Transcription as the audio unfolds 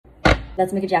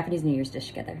Let's make a Japanese New Year's dish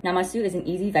together. Namasu is an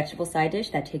easy vegetable side dish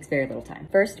that takes very little time.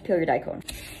 First, peel your daikon.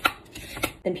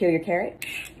 Then peel your carrot.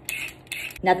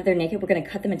 Now that they're naked, we're gonna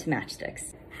cut them into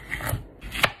matchsticks.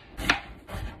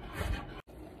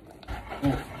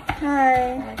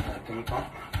 Hi.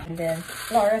 And then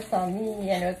Laura saw me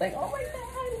and was like, oh my god.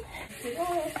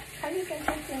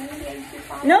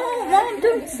 No, Mom,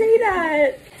 don't say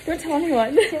that. Don't tell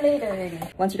anyone. Too late already.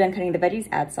 Once you're done cutting the veggies,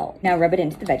 add salt. Now rub it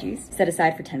into the veggies. Set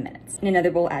aside for 10 minutes. In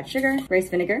another bowl, add sugar, rice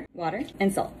vinegar, water,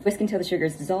 and salt. Whisk until the sugar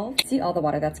is dissolved. See all the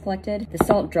water that's collected? The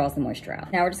salt draws the moisture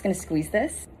out. Now we're just gonna squeeze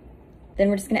this. Then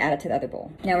we're just gonna add it to the other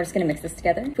bowl. Now we're just gonna mix this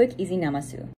together. Quick, easy namasu.